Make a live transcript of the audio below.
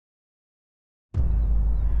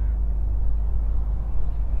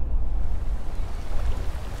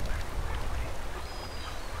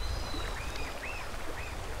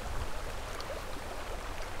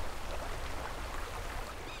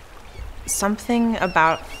something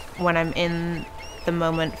about when I'm in the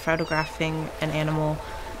moment photographing an animal,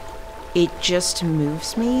 it just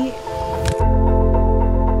moves me.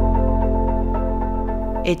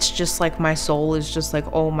 It's just like my soul is just like,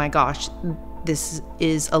 oh my gosh, this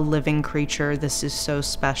is a living creature. This is so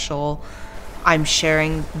special. I'm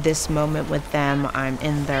sharing this moment with them. I'm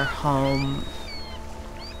in their home.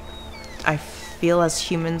 I feel as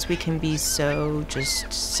humans we can be so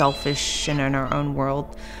just selfish and in our own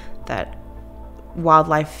world that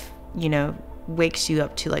wildlife, you know, wakes you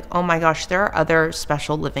up to like, oh my gosh, there are other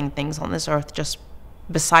special living things on this earth just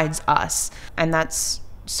besides us. And that's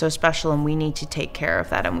so special, and we need to take care of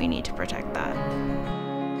that, and we need to protect that.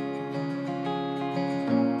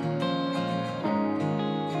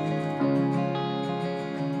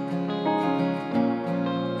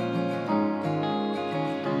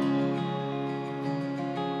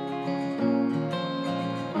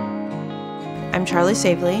 I'm Charly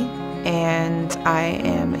Savely, and I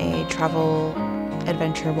am a travel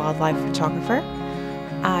adventure wildlife photographer.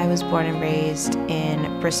 I was born and raised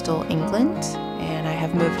in Bristol, England, and I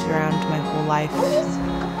have moved around my whole life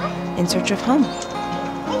in search of home.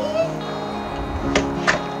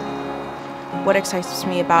 What excites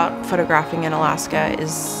me about photographing in Alaska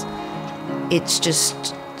is it's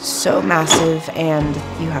just so massive, and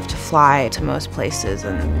you have to fly to most places,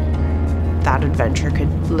 and that adventure could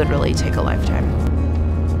literally take a lifetime.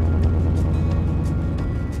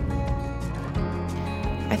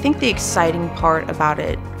 I think the exciting part about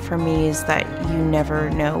it for me is that you never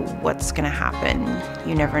know what's gonna happen.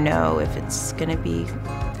 You never know if it's gonna be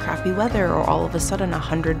crappy weather or all of a sudden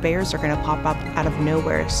 100 bears are gonna pop up out of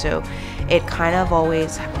nowhere. So it kind of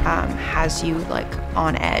always has you like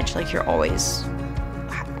on edge, like you're always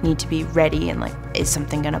need to be ready and like, is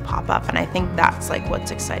something gonna pop up? And I think that's like what's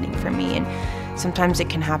exciting for me. And sometimes it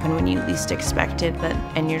can happen when you least expect it,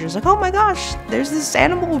 and you're just like, oh my gosh, there's this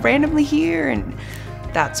animal randomly here, and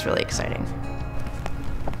that's really exciting.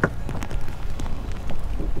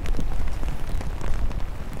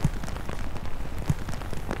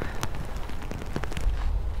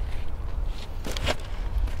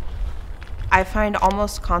 I find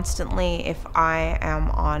almost constantly if I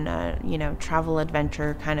am on a, travel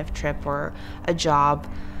adventure kind of trip or a job,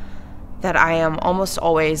 that I am almost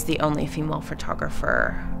always the only female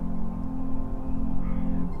photographer.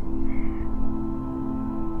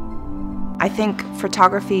 I think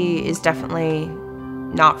photography is definitely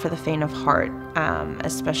not for the faint of heart,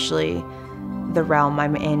 especially the realm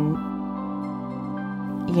I'm in.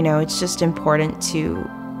 It's just important to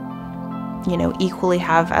equally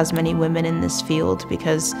have as many women in this field,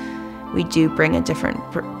 because we do bring a different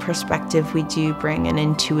perspective. We do bring an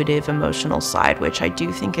intuitive, emotional side, which I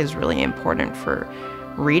do think is really important for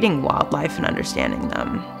reading wildlife and understanding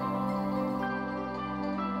them.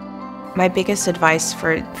 My biggest advice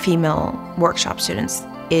for female workshop students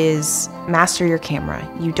is master your camera.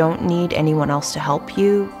 You don't need anyone else to help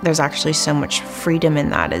you. There's actually so much freedom in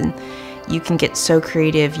that, and you can get so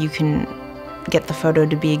creative. You can get the photo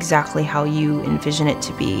to be exactly how you envision it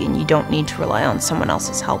to be, and you don't need to rely on someone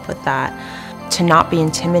else's help with that. To not be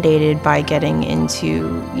intimidated by getting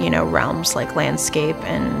into, realms like landscape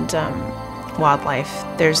and wildlife.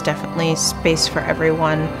 There's definitely space for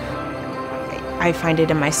everyone. I find it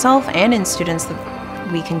in myself and in students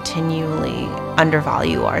that we continually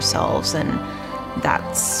undervalue ourselves, and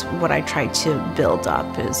that's what I try to build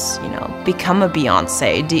up is, become a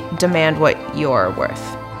Beyonce, demand what you're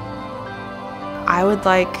worth. I would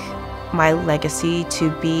like my legacy to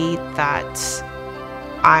be that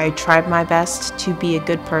I tried my best to be a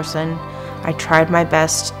good person. I tried my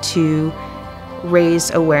best to raise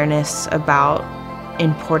awareness about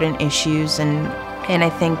important issues, and I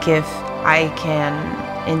think if I can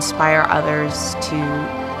inspire others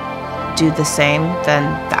to do the same, then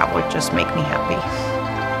that would just make me happy.